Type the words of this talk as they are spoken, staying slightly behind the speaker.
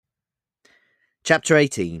Chapter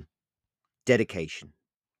 18 Dedication.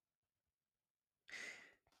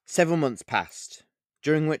 Several months passed,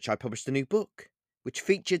 during which I published a new book, which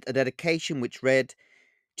featured a dedication which read,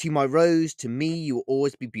 "To my Rose, to me you will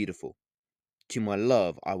always be beautiful. To my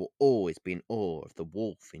love, I will always be in awe of the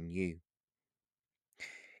wolf in you."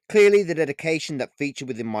 Clearly, the dedication that featured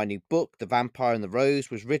within my new book, The Vampire and the Rose,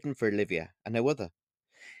 was written for Olivia and no other.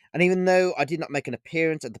 And even though I did not make an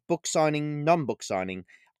appearance at the non book signing,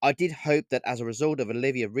 I did hope that as a result of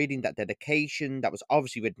Olivia reading that dedication that was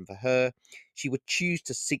obviously written for her, she would choose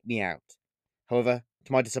to seek me out. However,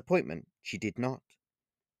 to my disappointment, she did not.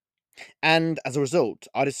 And as a result,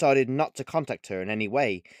 I decided not to contact her in any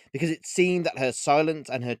way, because it seemed that her silence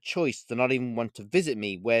and her choice to not even want to visit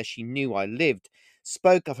me where she knew I lived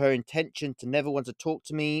spoke of her intention to never want to talk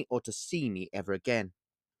to me or to see me ever again.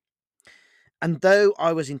 And though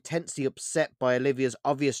I was intensely upset by Olivia's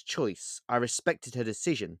obvious choice, I respected her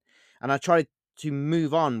decision, and I tried to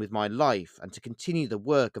move on with my life and to continue the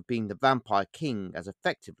work of being the Vampire King as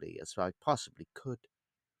effectively as I possibly could.